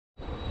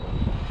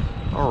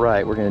All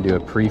right, we're gonna do a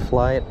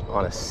pre-flight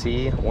on a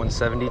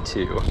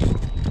C172.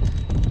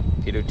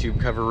 Pitot tube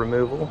cover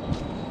removal.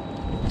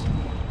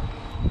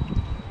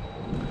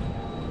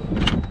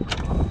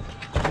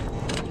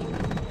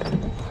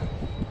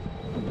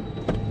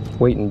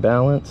 Weight and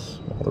balance,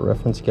 all the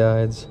reference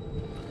guides.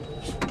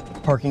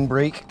 Parking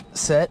brake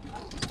set.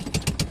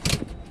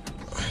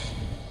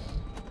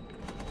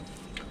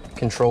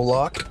 Control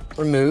lock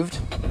removed.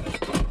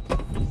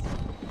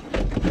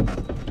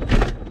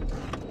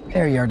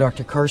 There you are,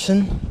 Dr.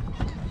 Carson.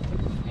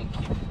 Thank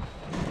you.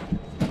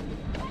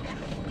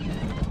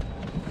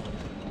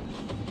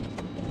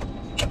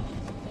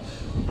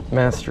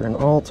 Master and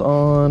alt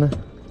on.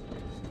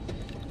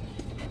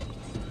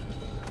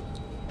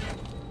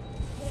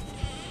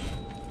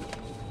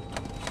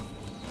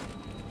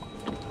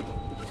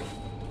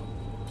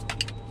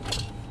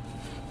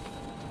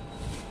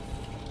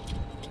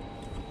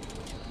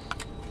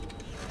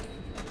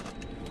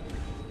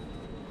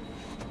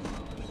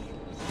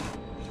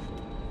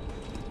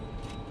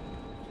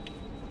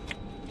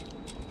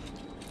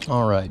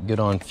 All right, good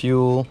on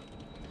fuel.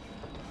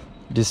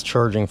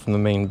 Discharging from the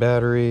main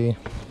battery.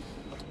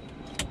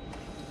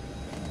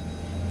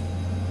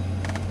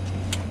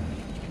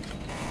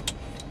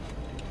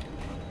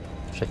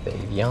 Check the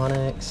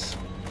avionics.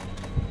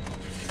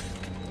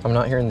 I'm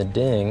not hearing the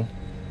ding.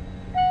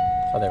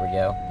 Oh, there we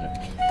go.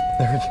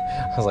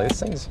 I was like, this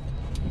thing's...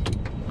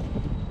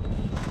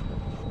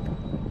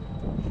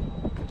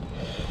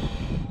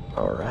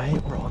 All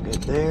right, we're all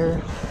good there.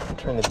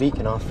 Turn the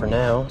beacon off for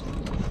now.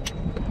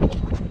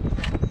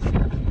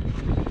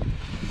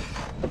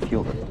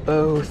 Fuel to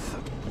both.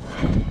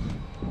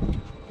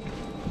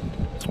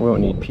 We won't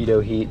need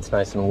pitot heat. It's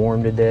nice and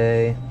warm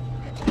today.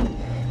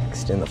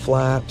 Extend the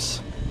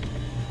flaps.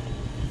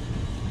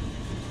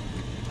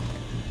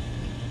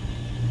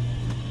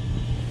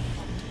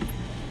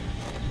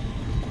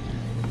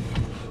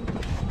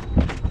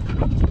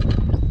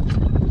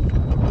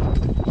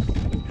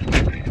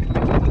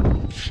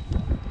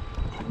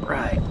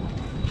 Right.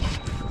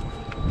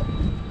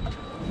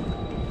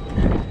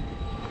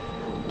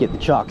 Get the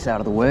chocks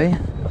out of the way.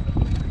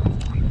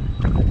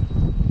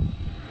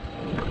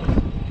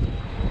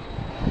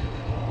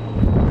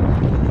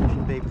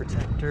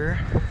 Protector.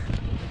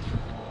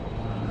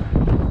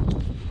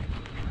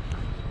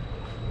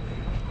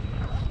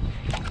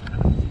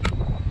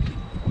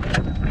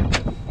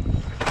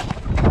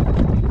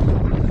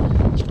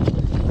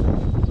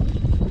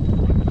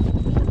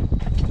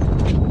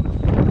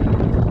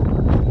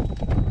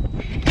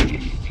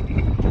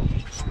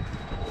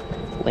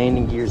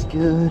 Landing gear's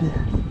good.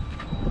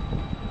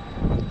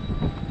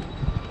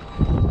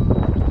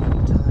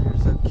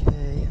 Tires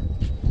okay.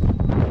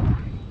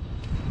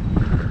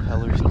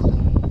 Propeller's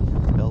clean.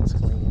 Belt's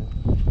clean.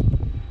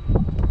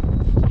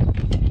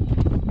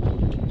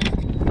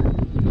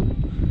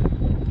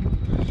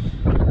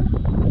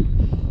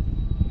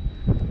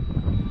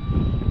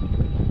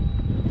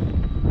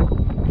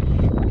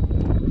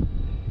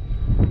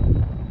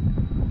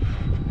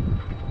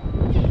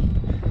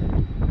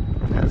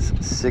 Has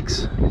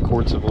 6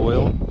 quarts of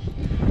oil.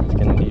 It's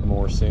gonna need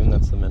more soon,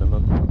 that's the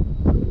minimum.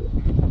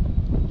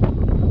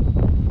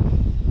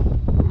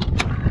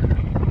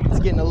 It's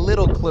getting a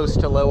little close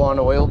to low on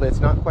oil, but it's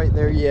not quite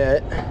there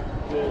yet.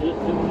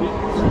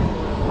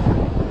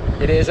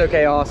 It is?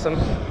 Okay, awesome.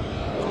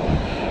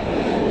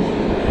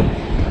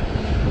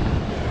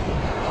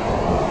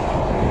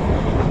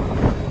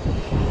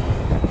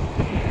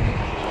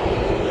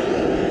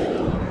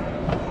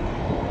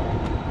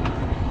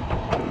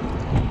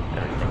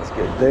 Everything's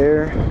good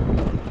there.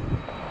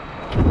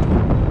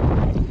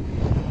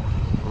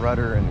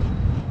 Rudder and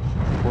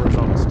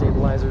horizontal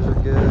stabilizers are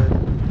good.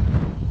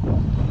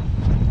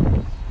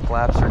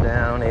 Flaps are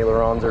down,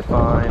 ailerons are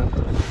fine.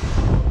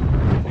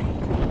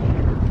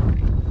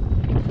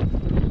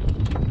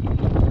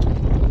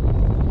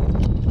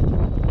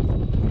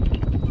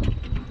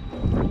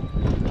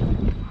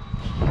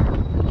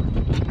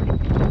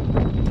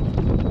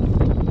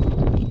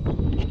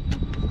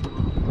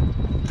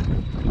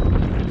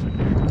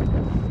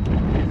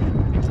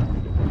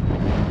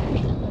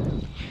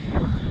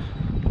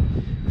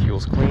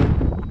 Fuel's clean.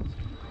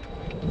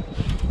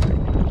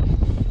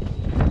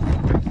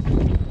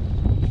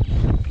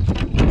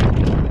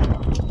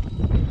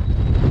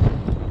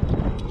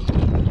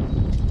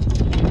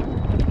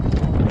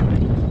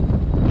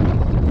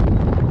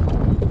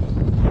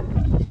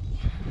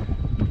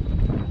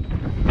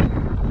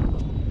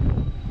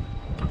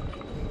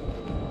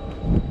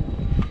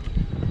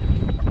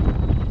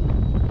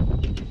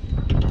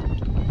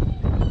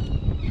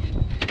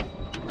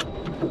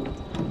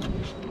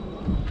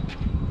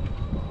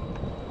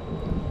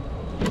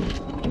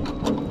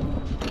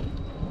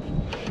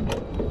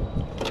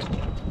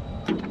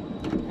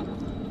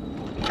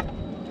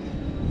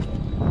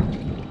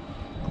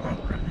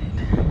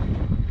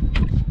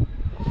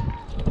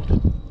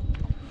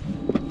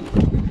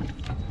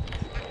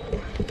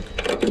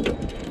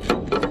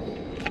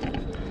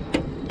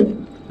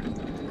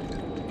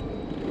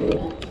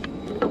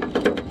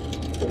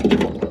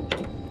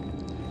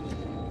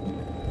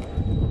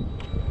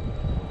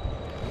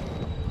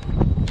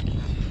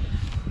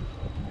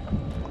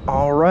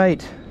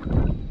 right.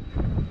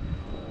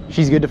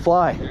 She's good to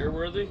fly.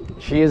 Airworthy?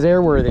 She is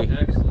airworthy.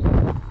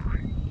 Excellent.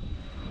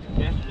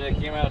 Yesterday I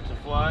came out to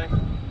fly.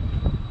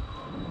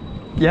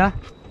 Yeah?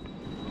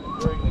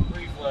 During the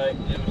pre-flight,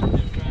 it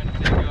was trying to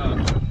take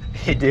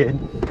off. It did.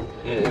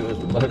 It was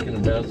bucking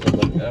about,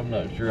 so I'm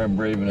not sure I'm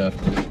brave enough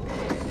to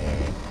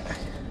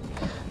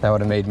That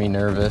would have made me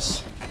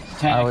nervous.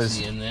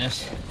 taxi in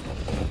this.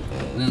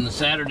 And then the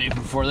Saturday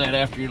before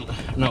that,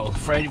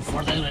 Friday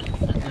before that, I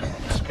did a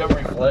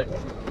discovery flight.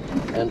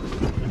 And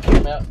I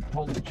came out,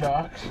 pulled the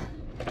chocks,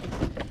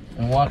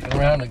 and walking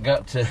around and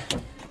got to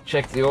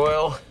check the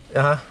oil.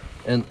 Uh-huh.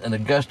 And a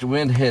gust of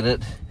wind hit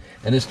it,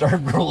 and it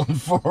started rolling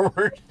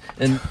forward,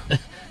 and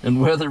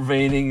weather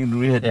vaning, and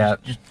we had to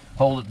just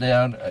hold it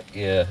down.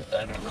 Yeah,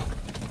 I don't know.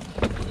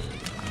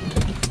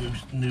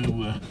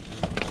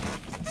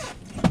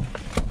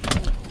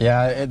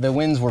 Yeah, the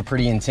winds were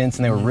pretty intense,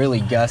 and they were really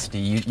gusty.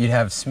 You'd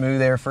have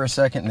smooth air for a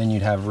second, and then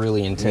you'd have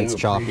really intense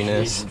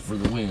choppiness. For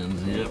the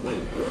winds, yeah.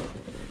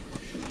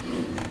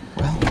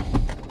 Well,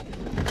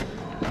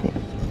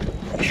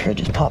 make sure I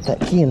just pop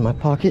that key in my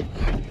pocket.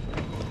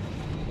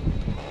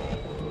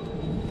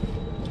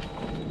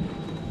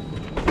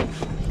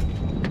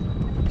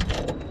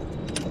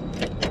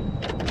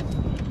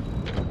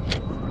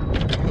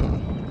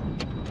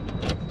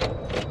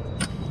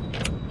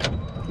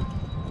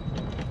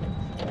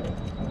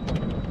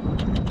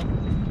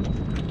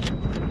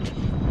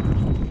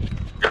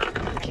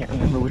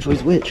 Which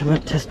way's which? I'm gonna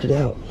test it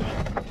out.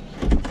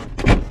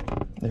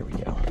 There we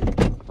go.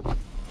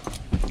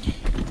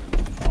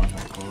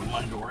 Close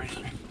my door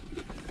either.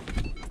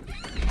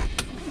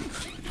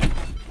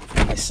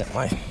 I set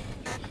my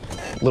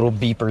little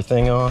beeper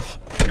thing off.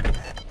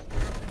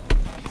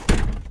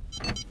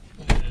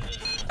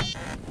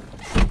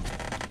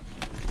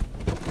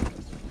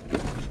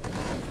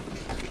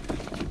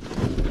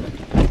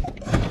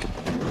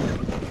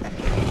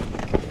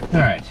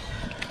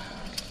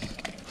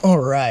 All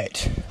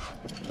right.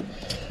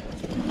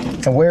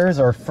 And where is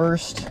our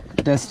first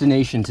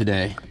destination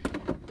today?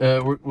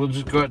 We'll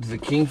just go out to the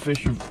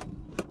Kingfisher.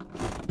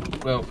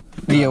 Well,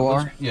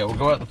 VOR? Yeah, we'll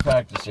go out to the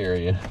practice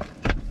area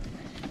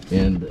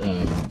and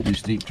do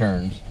steep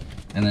turns.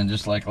 And then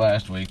just like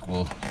last week,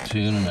 we'll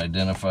tune and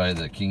identify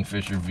the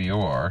Kingfisher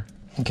VOR.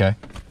 Okay.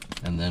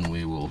 And then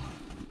we will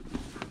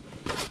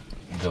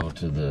go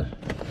to the,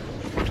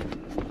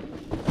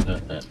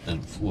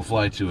 and we'll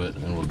fly to it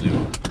and we'll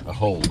do a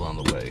hold on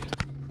the way.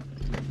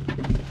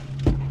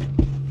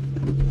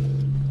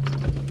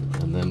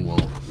 And then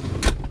we'll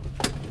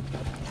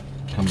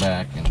come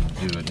back and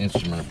do an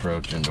instrument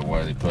approach into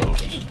Wiley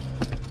Post.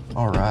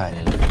 All right.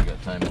 And if we've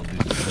got time, we'll do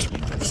the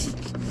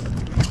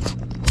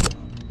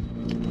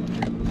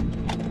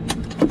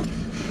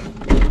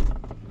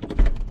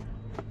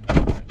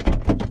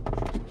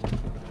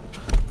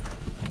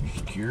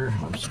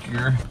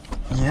secure.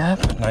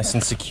 Yep, nice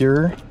and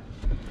secure.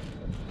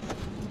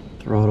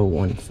 Throttle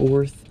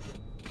 1/4.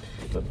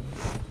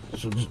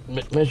 So just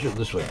measure it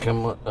this way.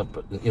 Come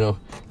up, you know,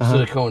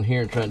 instead of going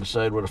here and trying to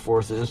decide what a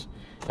fourth is,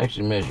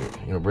 actually measure it.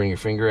 You know, bring your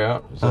finger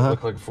out. Does that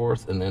look like a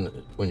fourth? And then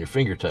when your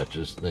finger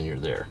touches, then you're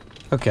there.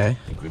 Okay. I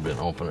think we've been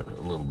opening it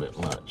a little bit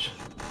much.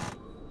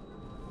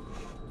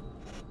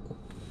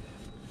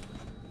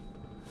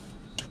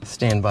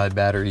 Standby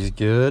battery's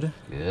good.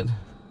 Good.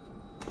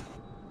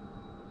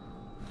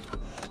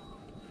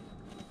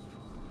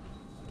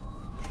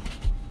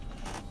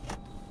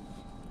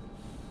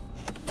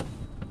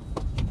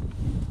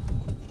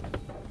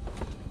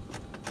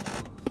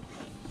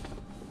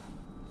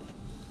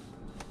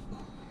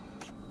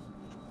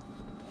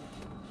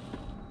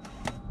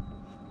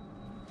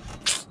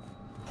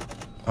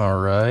 All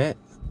right.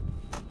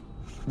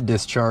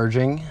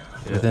 Discharging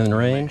within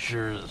range. Make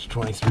sure it's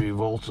 23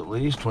 volts at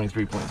least,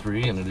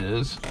 23.3, and it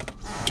is.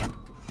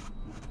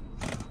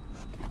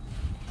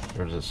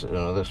 Or does it say,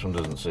 no, this one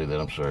doesn't say that.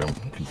 I'm sorry, I'm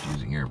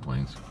confusing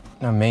airplanes.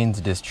 Now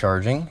main's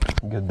discharging.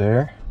 Good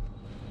there.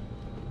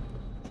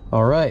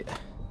 All right.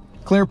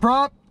 Clear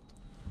prop.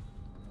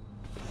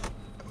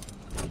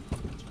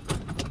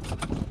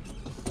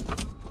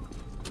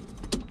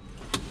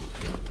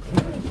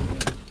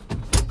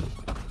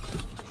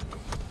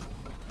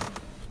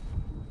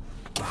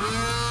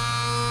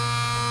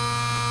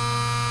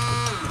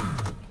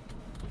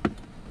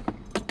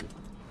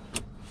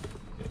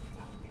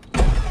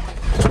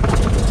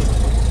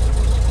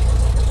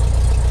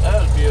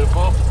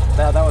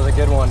 That was a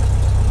good one.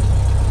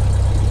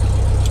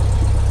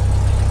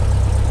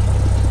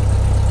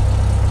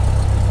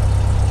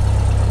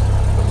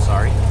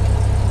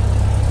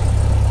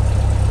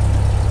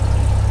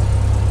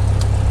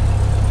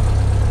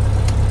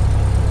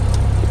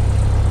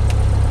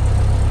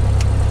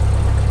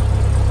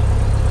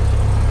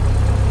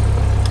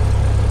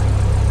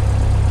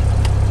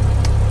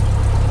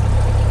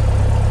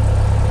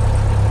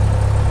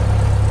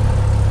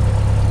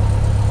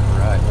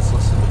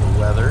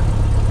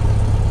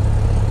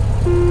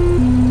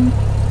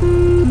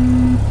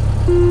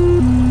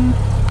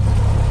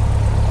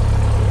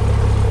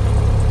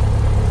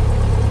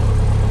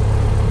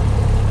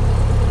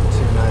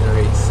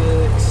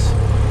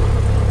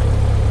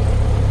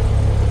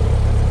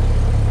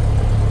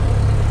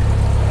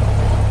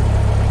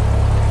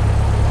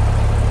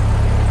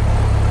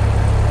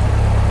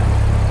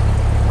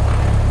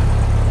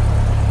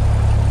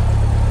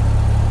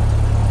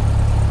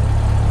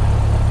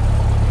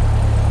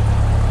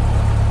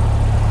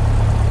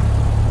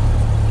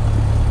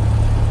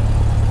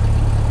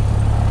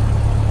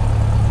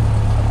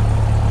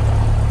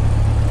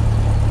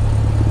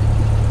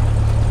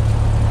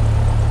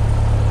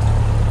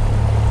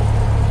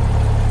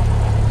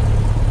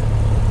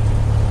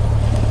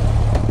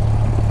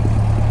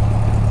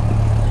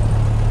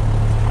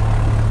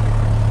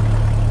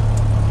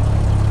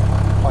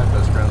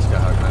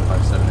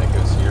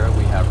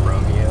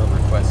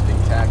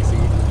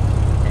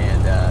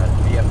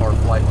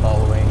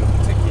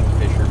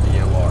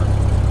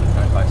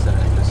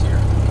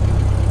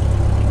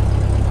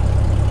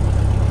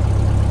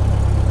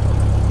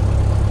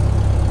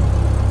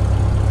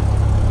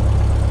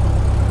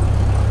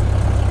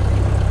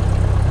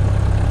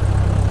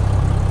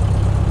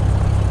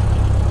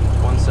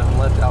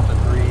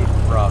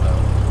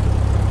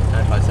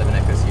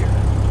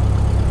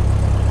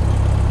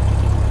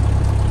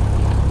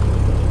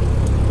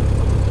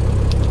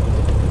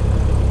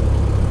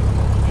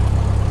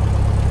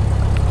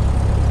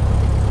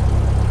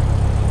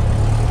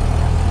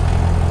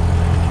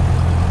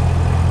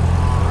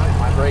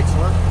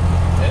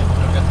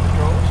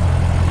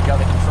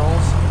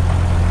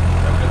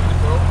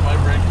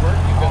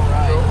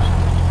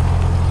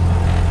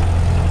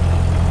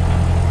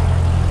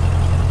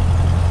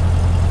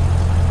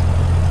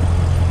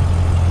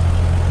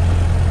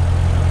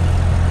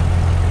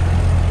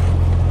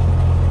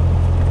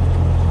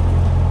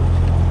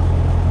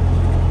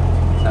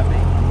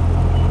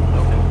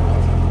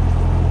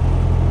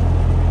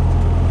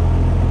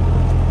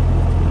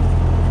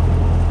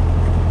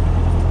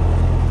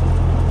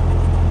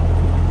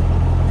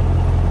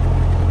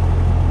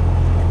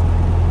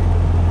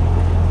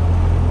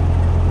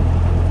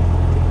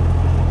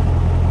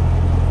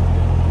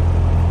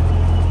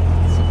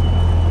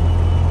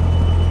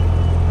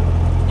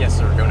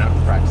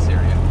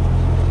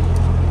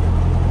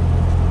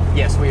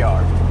 Yes, we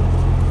are.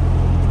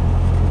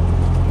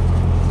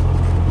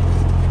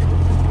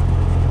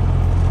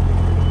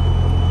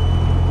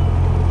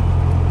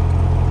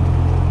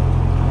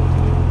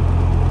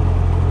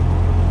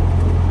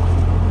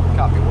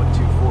 Copy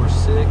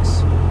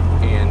 1246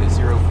 and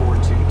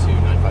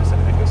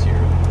 0422-957 Echo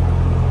Sierra.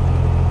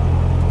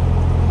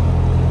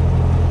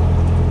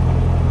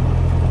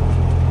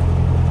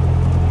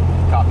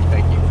 Copy,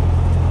 thank you.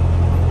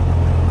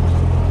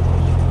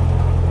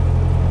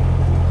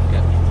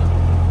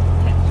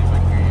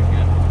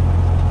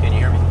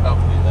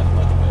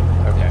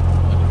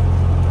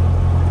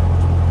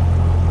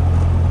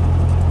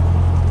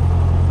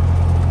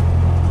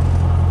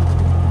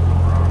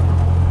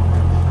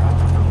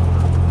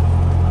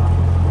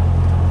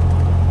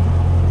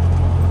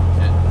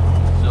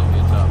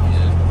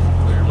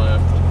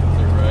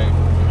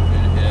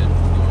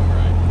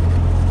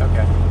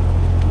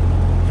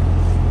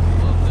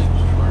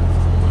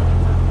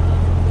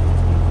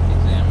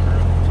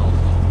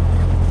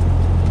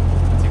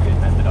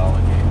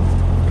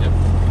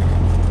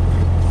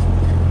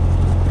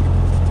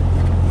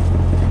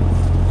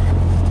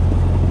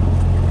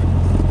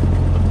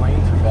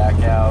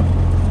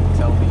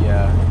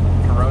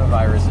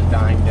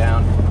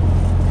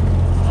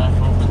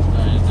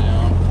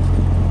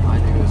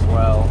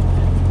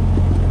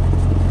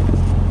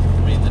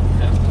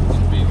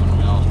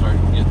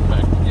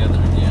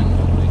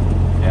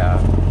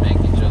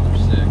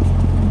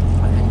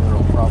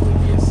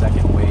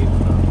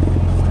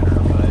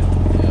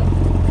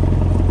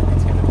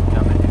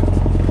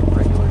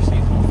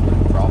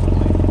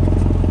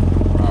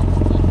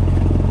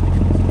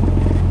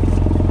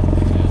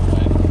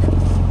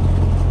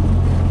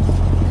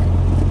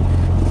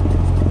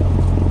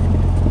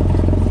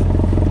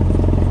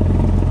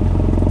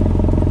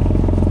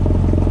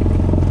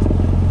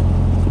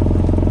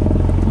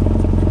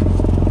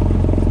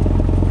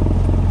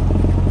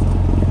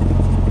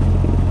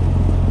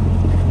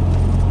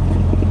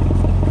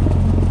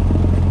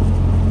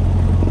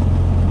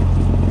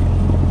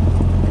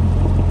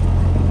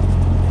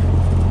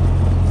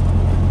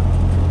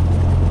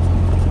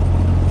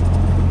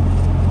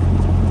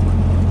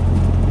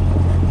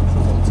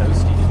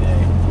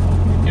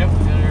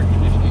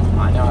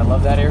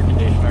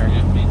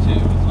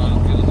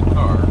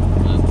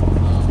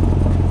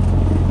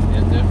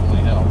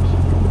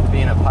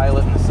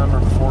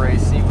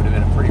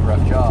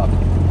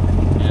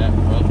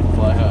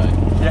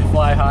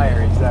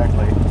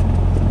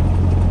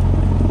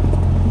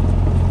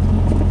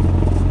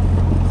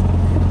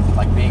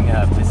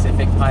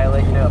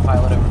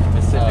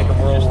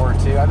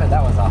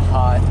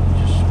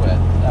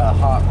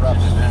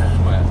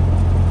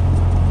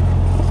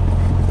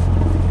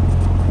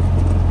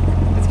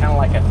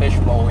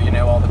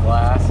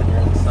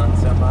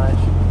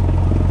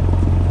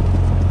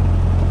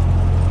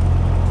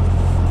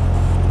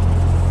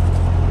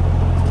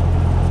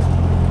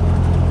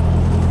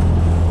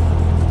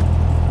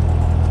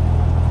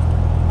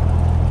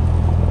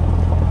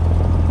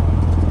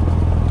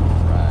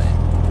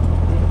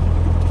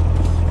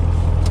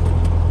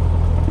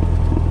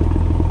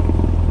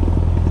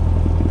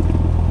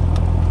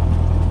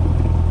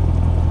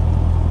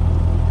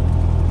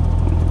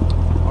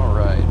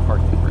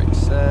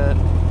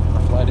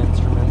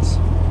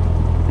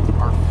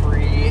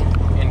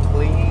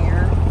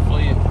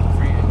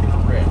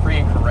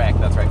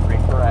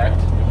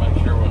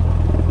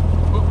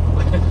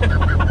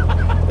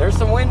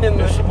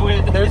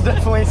 There's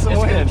definitely some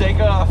wind. It's gonna take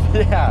off.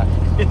 Yeah.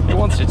 He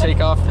wants to take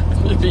off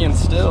being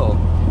still.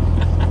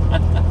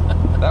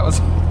 That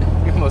was,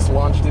 we almost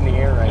launched in the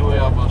air right We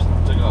there. almost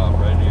took off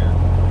right here.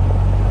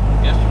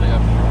 Yesterday,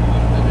 I'm sure we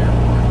went to the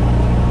airport.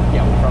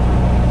 Yeah, we probably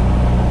will.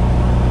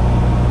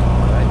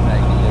 All right,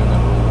 Magneto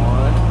number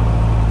 1.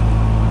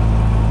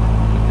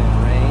 Within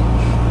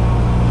range.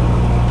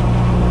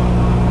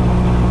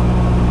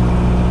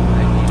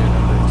 Magneto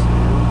number 2.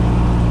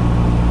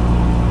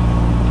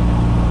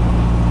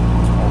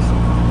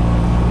 Awesome.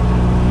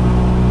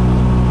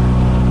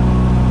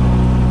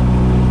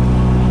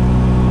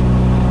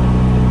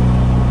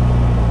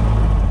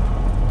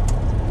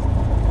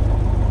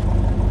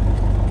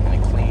 Kind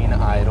of clean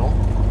idle.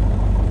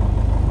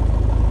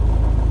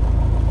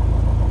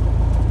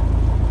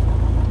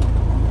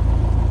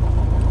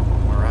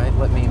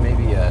 Let me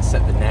maybe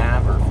set the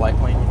nav or flight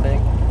plan, you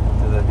think,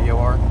 to the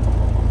VOR?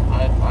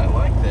 I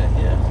like that,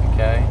 yeah.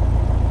 Okay.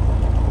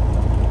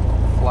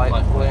 Flight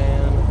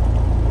plan.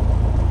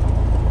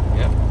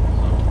 Yep.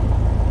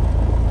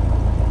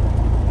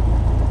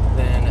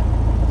 Then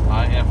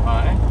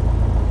IFI.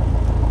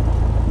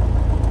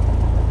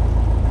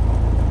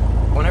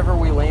 whenever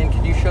we land,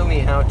 could you show me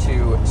how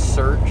to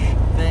search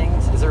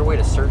things? Is there a way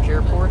to search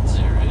airports?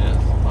 There is.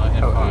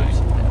 IFI. Oh,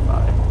 oops.